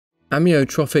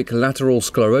Amyotrophic lateral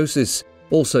sclerosis,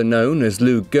 also known as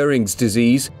Lou Gehrig's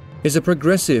disease, is a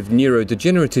progressive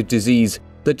neurodegenerative disease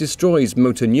that destroys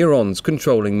motor neurons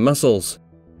controlling muscles.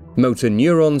 Motor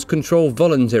neurons control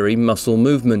voluntary muscle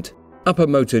movement. Upper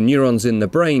motor neurons in the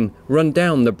brain run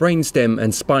down the brainstem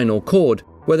and spinal cord,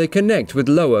 where they connect with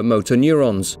lower motor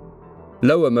neurons.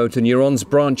 Lower motor neurons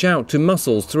branch out to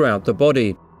muscles throughout the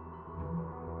body.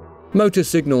 Motor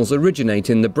signals originate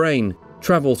in the brain,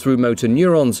 travel through motor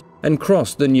neurons, and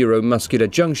cross the neuromuscular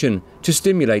junction to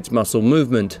stimulate muscle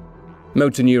movement.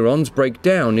 Motor neurons break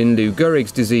down in Lou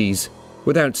Gehrig's disease.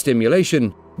 Without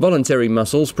stimulation, voluntary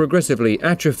muscles progressively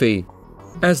atrophy.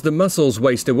 As the muscles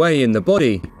waste away in the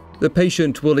body, the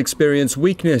patient will experience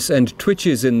weakness and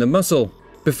twitches in the muscle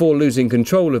before losing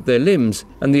control of their limbs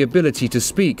and the ability to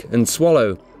speak and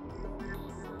swallow.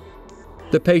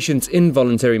 The patient's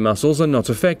involuntary muscles are not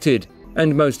affected,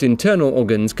 and most internal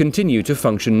organs continue to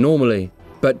function normally.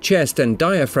 But chest and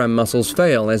diaphragm muscles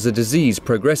fail as the disease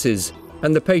progresses,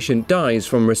 and the patient dies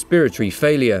from respiratory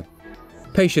failure.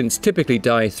 Patients typically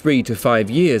die 3 to 5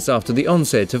 years after the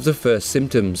onset of the first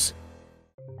symptoms.